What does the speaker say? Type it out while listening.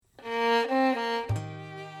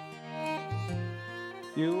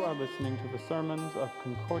You are listening to the sermons of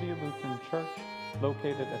Concordia Lutheran Church,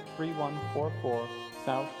 located at 3144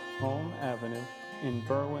 South Home Avenue in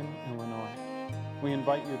Berwyn, Illinois. We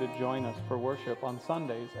invite you to join us for worship on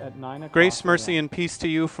Sundays at 9 o'clock. Grace, mercy, and peace to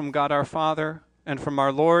you from God our Father and from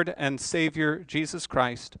our Lord and Savior, Jesus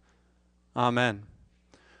Christ. Amen.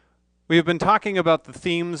 We have been talking about the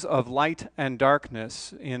themes of light and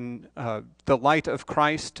darkness in the light of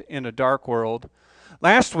Christ in a dark world.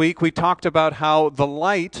 Last week, we talked about how the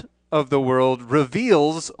light of the world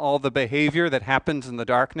reveals all the behavior that happens in the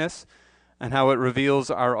darkness and how it reveals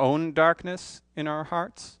our own darkness in our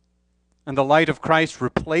hearts. And the light of Christ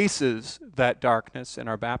replaces that darkness in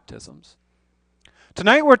our baptisms.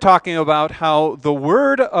 Tonight, we're talking about how the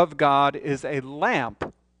Word of God is a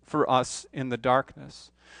lamp for us in the darkness.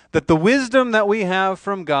 That the wisdom that we have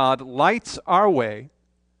from God lights our way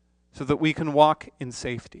so that we can walk in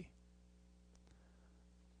safety.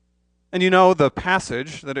 And you know, the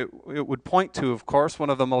passage that it would point to, of course, one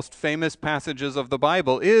of the most famous passages of the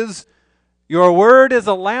Bible is, "Your word is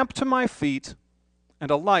a lamp to my feet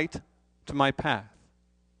and a light to my path."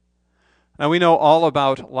 Now, we know all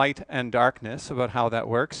about light and darkness, about how that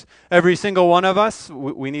works. Every single one of us,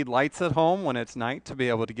 we need lights at home when it's night to be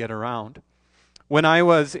able to get around. When I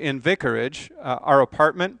was in Vicarage, our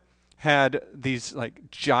apartment had these like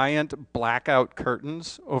giant blackout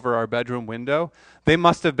curtains over our bedroom window. They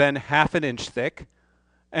must have been half an inch thick.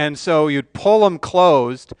 And so you'd pull them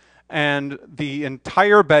closed and the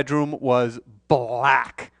entire bedroom was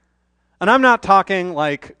black. And I'm not talking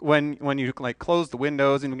like when you like close the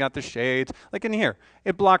windows and you got the shades. Like in here,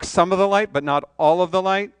 it blocks some of the light, but not all of the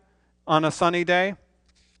light on a sunny day.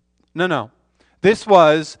 No. This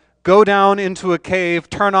was go down into a cave,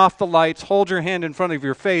 turn off the lights, hold your hand in front of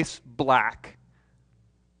your face, black.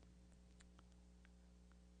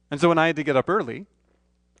 And so when I had to get up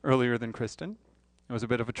earlier than Kristen, it was a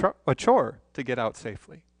bit of a chore to get out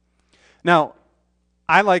safely. Now,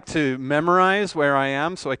 I like to memorize where I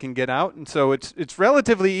am so I can get out, and so it's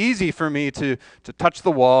relatively easy for me to touch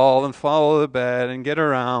the wall and follow the bed and get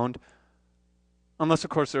around, unless,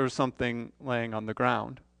 of course, there was something laying on the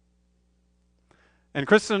ground. And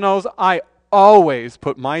Kristen knows I always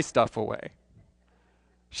put my stuff away.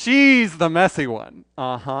 She's the messy one.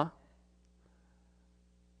 But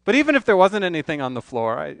even if there wasn't anything on the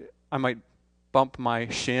floor, I might bump my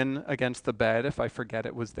shin against the bed if I forget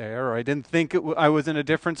it was there, or I didn't think I was in a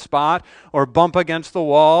different spot, or bump against the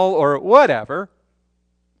wall, or whatever.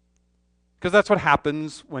 Because that's what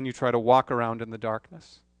happens when you try to walk around in the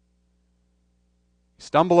darkness. You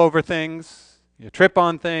stumble over things. You trip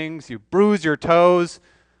on things, you bruise your toes,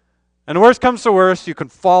 and worst comes to worst, you can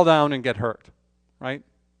fall down and get hurt, right?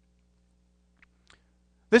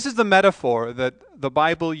 This is the metaphor that the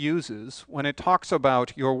Bible uses when it talks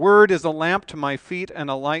about your word is a lamp to my feet and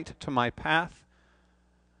a light to my path.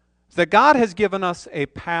 That God has given us a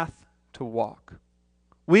path to walk.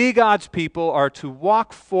 We, God's people, are to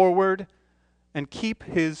walk forward and keep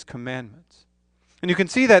His commandments. And you can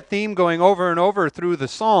see that theme going over and over through the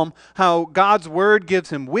psalm, how God's word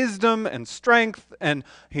gives him wisdom and strength and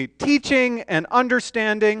teaching and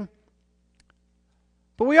understanding.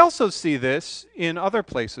 But we also see this in other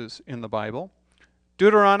places in the Bible.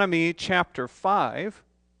 Deuteronomy chapter 5,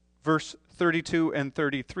 verse 32 and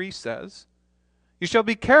 33 says, "You shall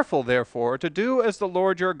be careful, therefore, to do as the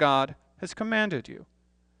Lord your God has commanded you.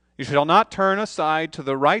 You shall not turn aside to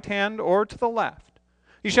the right hand or to the left.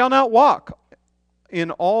 You shall not walk in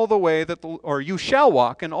all the way that you shall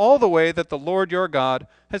walk in all the way that the Lord your God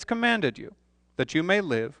has commanded you, that you may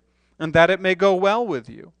live, and that it may go well with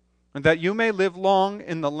you, and that you may live long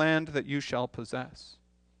in the land that you shall possess."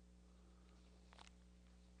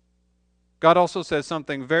 God also says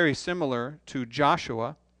something very similar to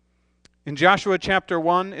Joshua. In Joshua chapter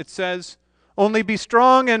 1, it says, "Only be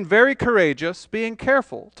strong and very courageous, being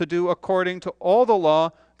careful to do according to all the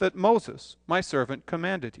law that Moses, my servant,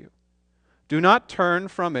 commanded you. Do not turn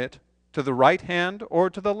from it to the right hand or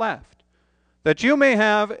to the left, that you may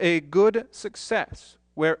have a good success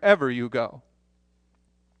wherever you go."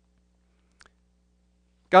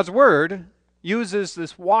 God's word uses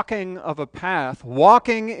this walking of a path,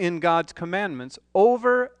 walking in God's commandments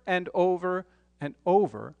over and over and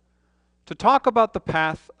over to talk about the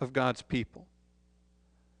path of God's people.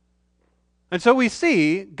 And so we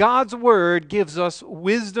see God's word gives us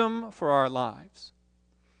wisdom for our lives.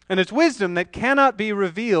 And it's wisdom that cannot be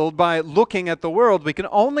revealed by looking at the world. We can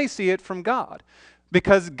only see it from God.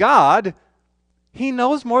 Because God, He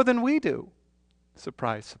knows more than we do.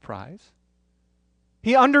 Surprise, surprise.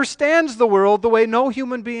 He understands the world the way no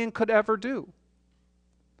human being could ever do.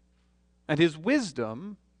 And His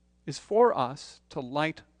wisdom is for us to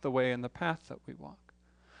light the way in the path that we walk.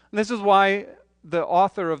 And this is why the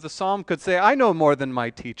author of the psalm could say, I know more than my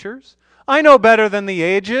teachers. I know better than the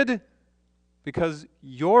aged, because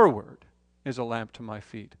your word is a lamp to my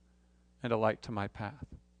feet and a light to my path.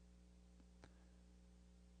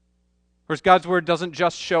 Of course, God's word doesn't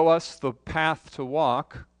just show us the path to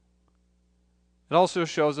walk. It also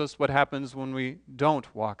shows us what happens when we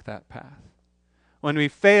don't walk that path, when we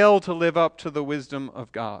fail to live up to the wisdom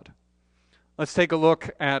of God. Let's take a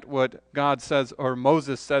look at what God says, or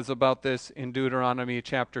Moses says about this in Deuteronomy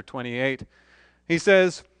chapter 28. He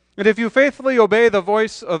says, "And if you faithfully obey the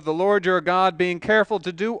voice of the Lord your God, being careful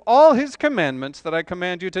to do all his commandments that I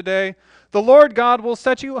command you today, the Lord God will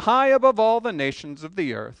set you high above all the nations of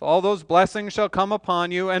the earth. All those blessings shall come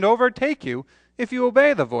upon you and overtake you if you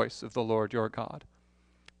obey the voice of the Lord your God.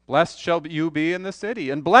 Blessed shall you be in the city,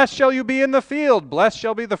 and blessed shall you be in the field. Blessed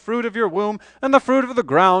shall be the fruit of your womb, and the fruit of the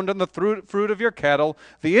ground, and the fruit of your cattle,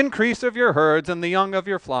 the increase of your herds, and the young of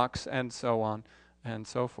your flocks," and so on and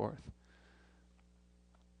so forth.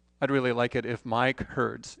 I'd really like it if my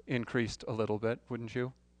herds increased a little bit, wouldn't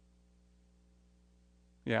you?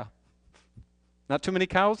 Yeah. Not too many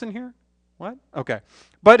cows in here? What? Okay.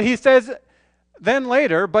 But he says then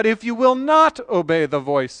later, "But if you will not obey the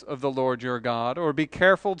voice of the Lord your God, or be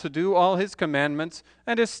careful to do all his commandments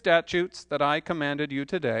and his statutes that I commanded you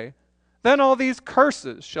today, then all these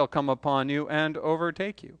curses shall come upon you and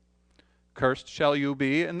overtake you. Cursed shall you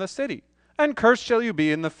be in the city, and cursed shall you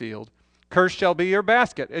be in the field. Cursed shall be your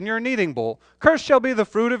basket and your kneading bowl. Cursed shall be the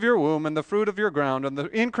fruit of your womb, and the fruit of your ground, and the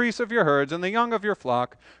increase of your herds, and the young of your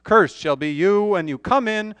flock. Cursed shall be you when you come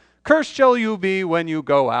in. Cursed shall you be when you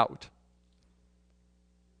go out."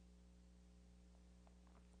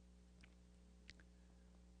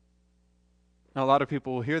 Now, a lot of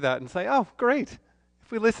people will hear that and say, oh, great. If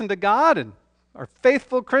we listen to God and are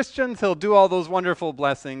faithful Christians, he'll do all those wonderful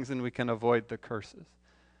blessings and we can avoid the curses.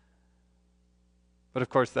 But of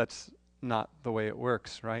course, that's not the way it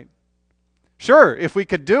works, right? Sure, if we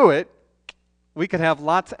could do it, we could have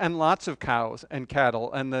lots and lots of cows and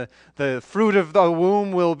cattle, and the fruit of the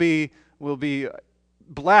womb will be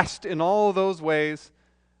blessed in all those ways.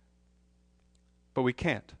 But we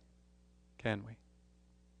can't, can we?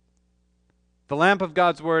 The lamp of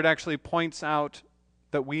God's word actually points out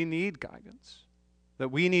that we need guidance, that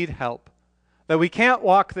we need help, that we can't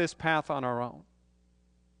walk this path on our own,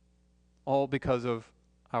 all because of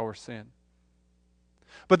our sin.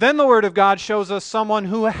 But then the Word of God shows us someone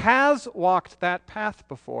who has walked that path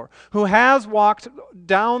before, who has walked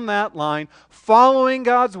down that line, following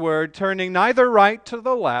God's Word, turning neither right to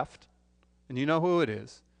the left, and you know who it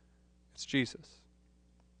is. It's Jesus.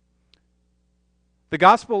 The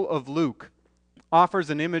Gospel of Luke offers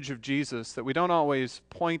an image of Jesus that we don't always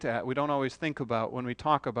point at, we don't always think about when we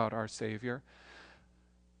talk about our Savior.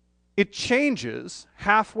 It changes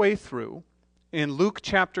halfway through. In Luke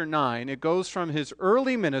chapter 9, it goes from his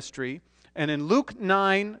early ministry, and in Luke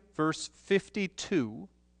 9, verse 52,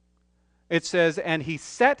 it says, "And he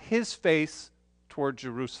set his face toward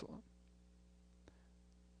Jerusalem."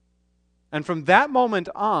 And from that moment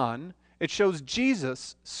on, it shows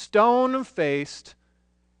Jesus stone-faced,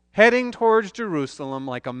 heading towards Jerusalem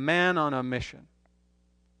like a man on a mission.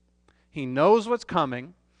 He knows what's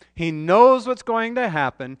coming. He knows what's going to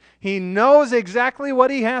happen. He knows exactly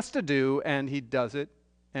what he has to do, and he does it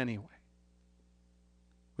anyway.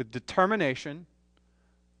 With determination,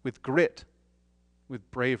 with grit,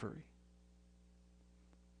 with bravery.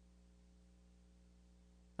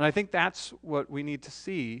 And I think that's what we need to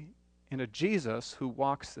see in a Jesus who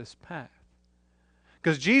walks this path.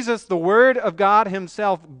 Because Jesus, the Word of God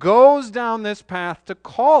himself, goes down this path to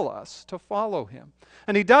call us to follow him.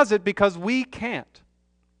 And he does it because we can't.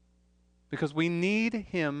 Because we need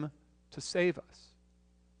him to save us,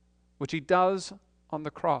 which he does on the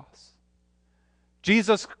cross.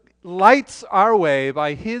 Jesus lights our way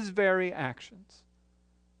by his very actions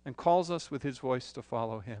and calls us with his voice to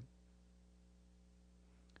follow him.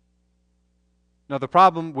 Now, the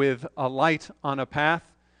problem with a light on a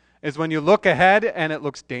path is when you look ahead and it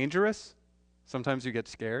looks dangerous, sometimes you get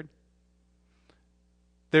scared.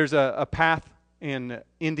 There's a path in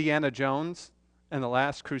Indiana Jones and the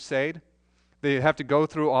Last Crusade. They have to go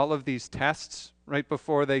through all of these tests right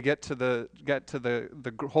before they get to the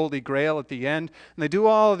Holy Grail at the end. And they do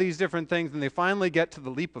all of these different things, and they finally get to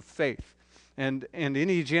the leap of faith. And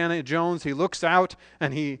Indiana Jones, he looks out,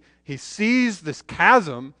 and he sees this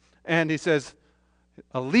chasm, and he says,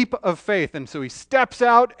 a leap of faith. And so he steps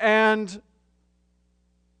out, and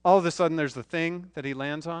all of a sudden there's the thing that he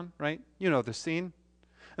lands on, right? You know the scene.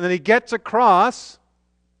 And then he gets across,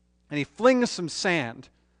 and he flings some sand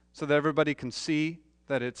so that everybody can see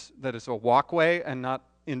that it's a walkway and not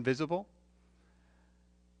invisible.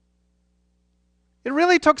 It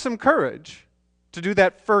really took some courage to do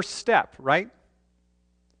that first step, right?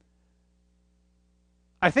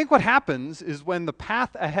 I think what happens is when the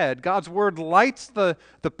path ahead, God's Word lights the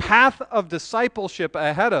path of discipleship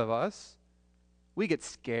ahead of us, we get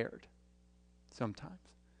scared sometimes.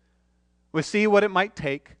 We see what it might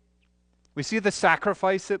take. We see the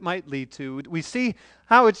sacrifice it might lead to. We see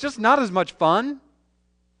how it's just not as much fun.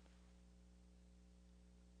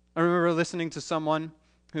 I remember listening to someone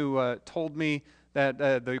who told me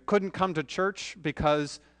that they couldn't come to church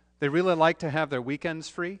because they really like to have their weekends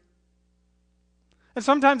free. And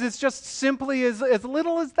sometimes it's just simply as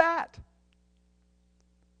little as that.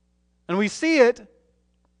 And we see it,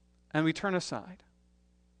 and we turn aside.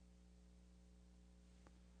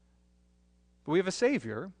 But we have a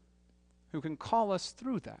Savior who can call us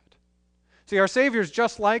through that. See, our Savior's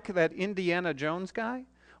just like that Indiana Jones guy.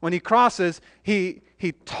 When he crosses, he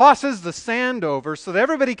tosses the sand over so that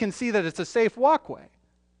everybody can see that it's a safe walkway.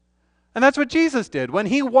 And that's what Jesus did. When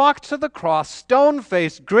he walked to the cross,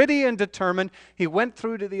 stone-faced, gritty and determined, he went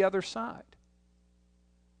through to the other side.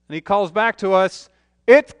 And he calls back to us,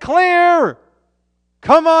 "It's clear!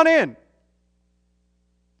 Come on in!"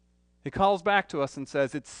 He calls back to us and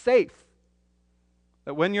says, "It's safe.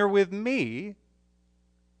 That when you're with me,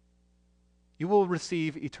 you will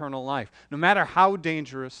receive eternal life, no matter how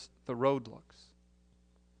dangerous the road looks."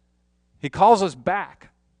 He calls us back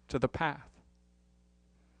to the path.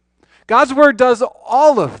 God's Word does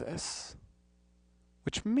all of this,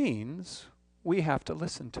 which means we have to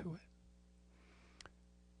listen to it.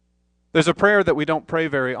 There's a prayer that we don't pray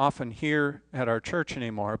very often here at our church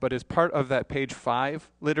anymore, but is part of that page 5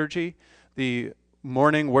 liturgy, the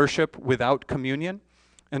morning worship without communion.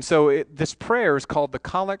 And so this prayer is called the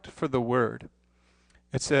Collect for the Word.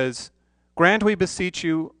 It says, "Grant, we beseech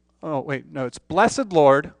you," it's "Blessed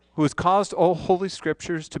Lord, who has caused all holy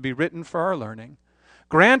scriptures to be written for our learning,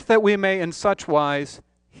 grant that we may in such wise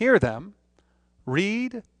hear them,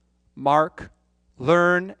 read, mark,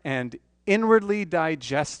 learn, and inwardly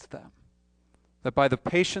digest them, that by the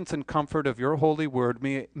patience and comfort of your holy word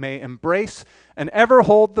we may embrace and ever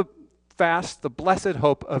hold fast the blessed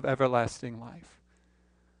hope of everlasting life."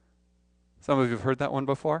 Some of you have heard that one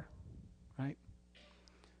before, right?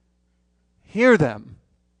 Hear them,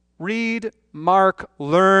 read, mark,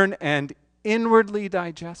 learn, and inwardly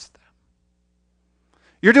digest them.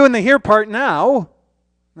 You're doing the hear part now.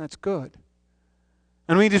 That's good.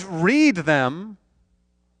 And we just read them.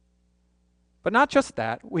 But not just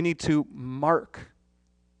that. We need to mark.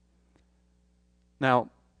 Now,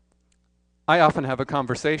 I often have a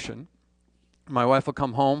conversation. My wife will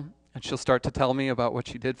come home, and she'll start to tell me about what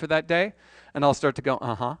she did for that day. And I'll start to go,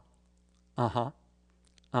 uh-huh, uh-huh,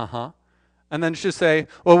 uh-huh. And then she'll say,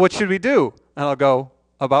 "Well, what should we do?" And I'll go,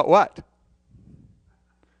 "About what?"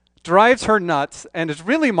 Drives her nuts, and it's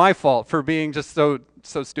really my fault for being just so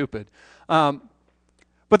stupid.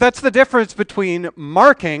 But that's the difference between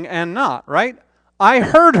marking and not, right? I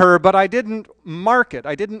heard her, but I didn't mark it.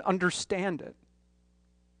 I didn't understand it.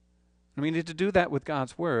 And we need to do that with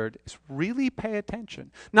God's Word, is really pay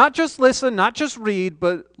attention. Not just listen, not just read,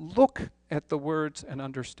 but look at the words and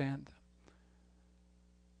understand them.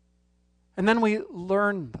 And then we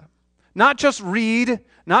learn them. Not just read,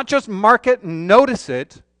 not just mark it and notice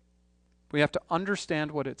it. We have to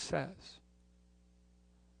understand what it says.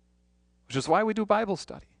 Which is why we do Bible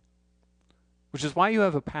study. Which is why you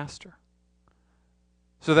have a pastor.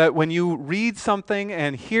 So that when you read something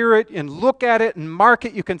and hear it and look at it and mark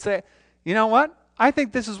it, you can say, "You know what? I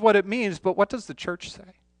think this is what it means, but what does the church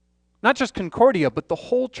say?" Not just Concordia, but the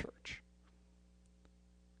whole church.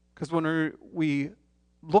 Because when we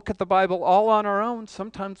look at the Bible all on our own,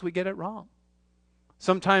 sometimes we get it wrong.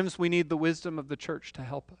 Sometimes we need the wisdom of the church to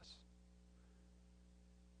help us.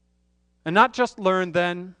 And not just learn,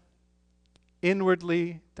 then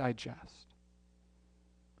inwardly digest.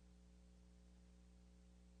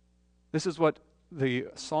 This is what the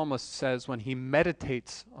psalmist says when he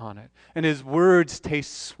meditates on it, and his words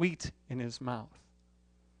taste sweet in his mouth.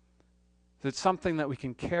 It's something that we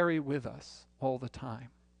can carry with us all the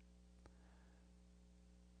time.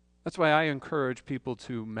 That's why I encourage people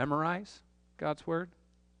to memorize God's Word.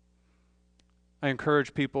 I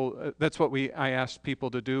encourage people, that's what I ask people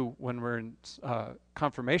to do when we're in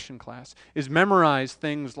confirmation class, is memorize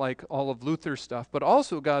things like all of Luther's stuff, but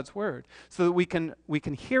also God's Word, so that we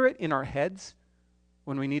can hear it in our heads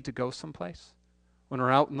when we need to go someplace, when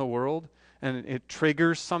we're out in the world, and it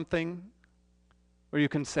triggers something where you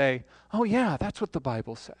can say, "Oh yeah, that's what the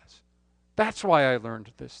Bible says. That's why I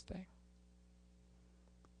learned this thing."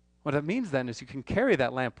 What it means then is you can carry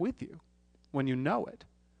that lamp with you when you know it,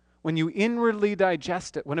 when you inwardly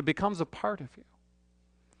digest it, when it becomes a part of you.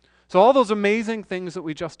 So all those amazing things that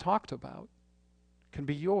we just talked about can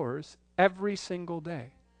be yours every single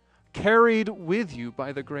day, carried with you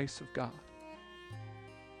by the grace of God.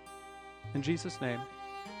 In Jesus' name,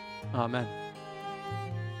 amen.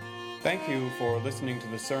 Thank you for listening to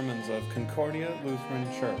the sermons of Concordia Lutheran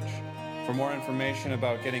Church. For more information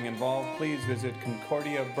about getting involved, please visit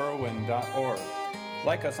concordiaberwyn.org.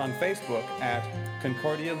 Like us on Facebook at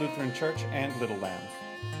Concordia Lutheran Church and Little Lambs.